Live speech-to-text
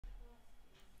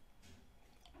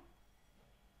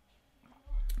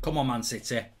Come on, Man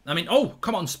City. I mean, oh,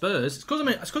 come on, Spurs. It's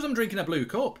because I'm drinking a blue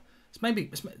cup.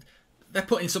 They're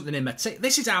putting something in my tea.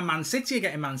 This is how Man City are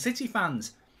getting Man City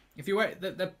fans. If you were,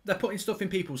 they're putting stuff in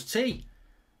people's tea.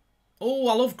 Oh,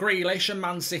 I love Grealish and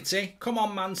Man City. Come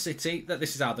on, Man City.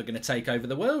 This is how they're going to take over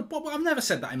the world. But I've never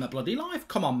said that in my bloody life.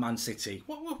 Come on, Man City.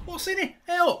 What's in it?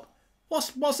 Help!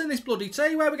 What's in this bloody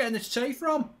tea? Where are we getting this tea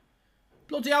from?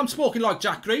 Bloody, I'm talking like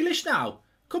Jack Grealish now.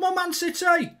 Come on, Man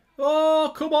City.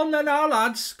 Oh, come on then, our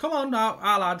lads. Come on now,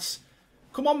 our lads.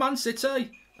 Come on, Man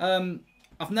City.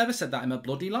 I've never said that in my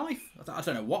bloody life. I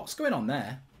don't know what's going on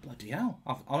there. Bloody hell.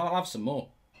 I'll have some more.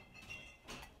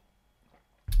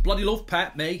 Bloody love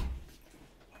Pep, me.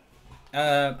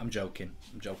 I'm joking.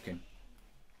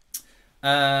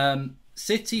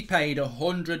 City paid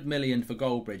 100 million for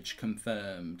Goldbridge,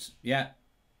 confirmed. Yeah.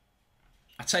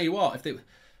 I tell you what, if they...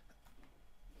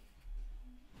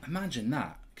 Imagine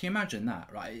that. Can you imagine that?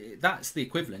 Right, that's the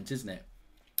equivalent, isn't it?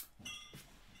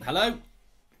 Hello?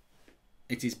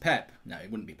 It is Pep. No, it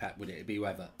wouldn't be Pep, would it? It'd be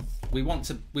whoever. We want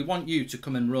you to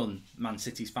come and run Man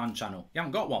City's fan channel. You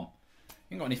haven't got one.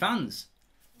 You ain't got any fans.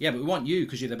 Yeah, but we want you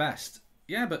because you're the best.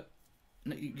 Yeah, but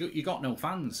you got no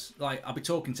fans. Like, I'll be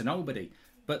talking to nobody.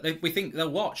 But we think they'll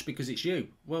watch because it's you.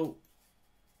 Well,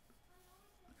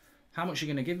 how much are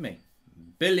you going to give me?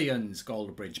 Billions,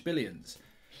 Goldbridge, billions.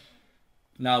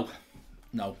 No,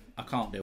 I can't do it.